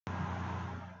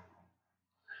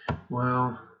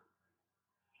Well,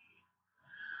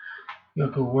 I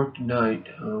go work tonight.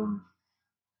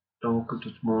 I woke up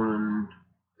this morning.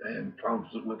 I had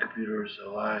problems with my computer,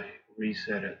 so I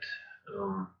reset it.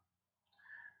 Um,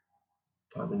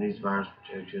 Probably needs virus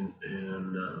protection,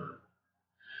 and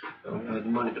I don't have the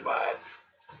money to buy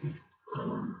it.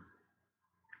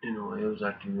 Anyway, it was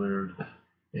acting weird,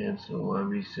 and so I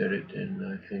reset it, and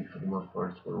I think for the most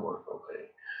part it's going to work okay.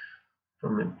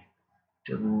 From it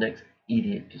till the next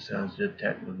idiot decides to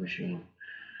attack the machine.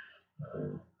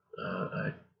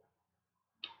 I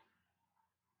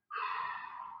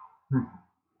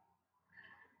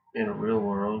In a real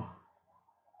world,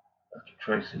 I could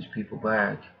trace these people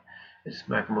back and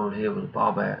smack them on the head with a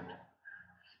ball bat.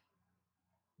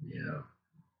 Yeah,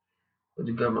 but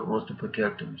the government wants to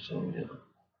protect them, so yeah,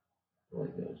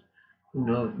 like this. Who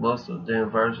knows? Most of the damn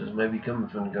viruses may be coming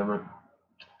from the government.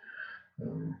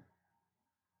 Um,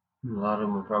 a lot of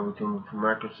them are probably coming from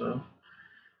Microsoft.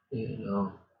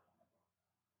 And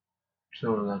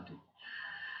sort of like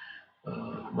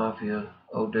the mafia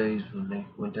old days when they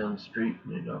went down the street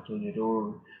and they knocked on your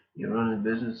door. You're running a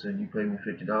business and you pay me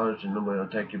 $50 and nobody will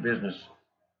take your business.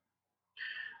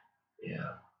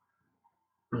 Yeah,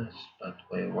 that's about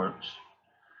the way it works.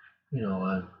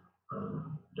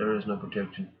 There is no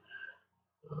protection.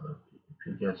 If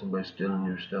you got somebody stealing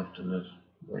your stuff, then that's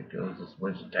the way it goes. That's the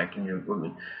way it's attacking your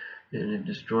equipment. And it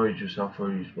destroys your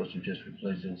software. You're supposed to just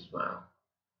replace it and smile.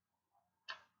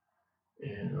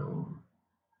 And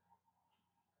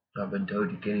I've been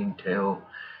told you can't even tell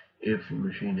if your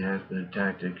machine has been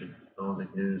attacked. All they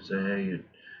can do is say, hey,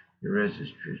 your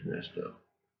registry is messed up.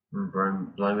 And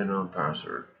blame it on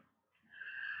password.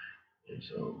 And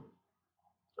so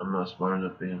I'm not smart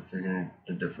enough to be figuring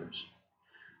the difference.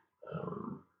 I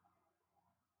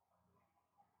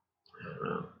don't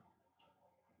know.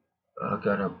 I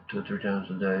got up 2 or 3 times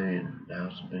a day, and the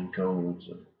house has been cold,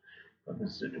 so I've been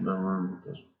sitting in my room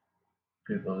because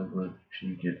people live with,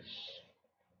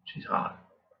 she's hot.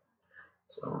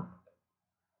 So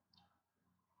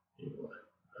anyway,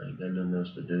 I ain't got nothing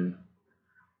else to do.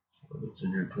 So I'm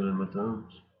sitting here twiddling my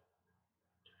thumbs,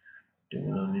 doing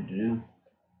what I need to do.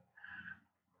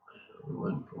 I'm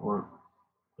waiting for work,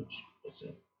 which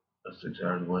that's 6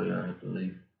 hours away. I have to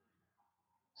leave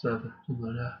 7, something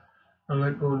like that. I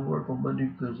like going to work on Monday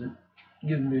because it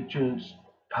gives me a chance,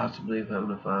 possibly, of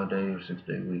having a 5-day or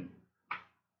 6-day week.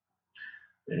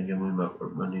 Then again, we might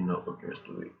work Monday, not work the rest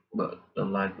of the week. But the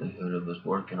likelihood of us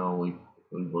working all week if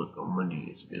we work on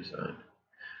Monday is a good sign.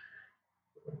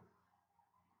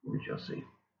 We shall see.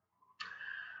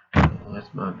 Well,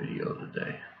 that's my video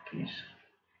today. Peace.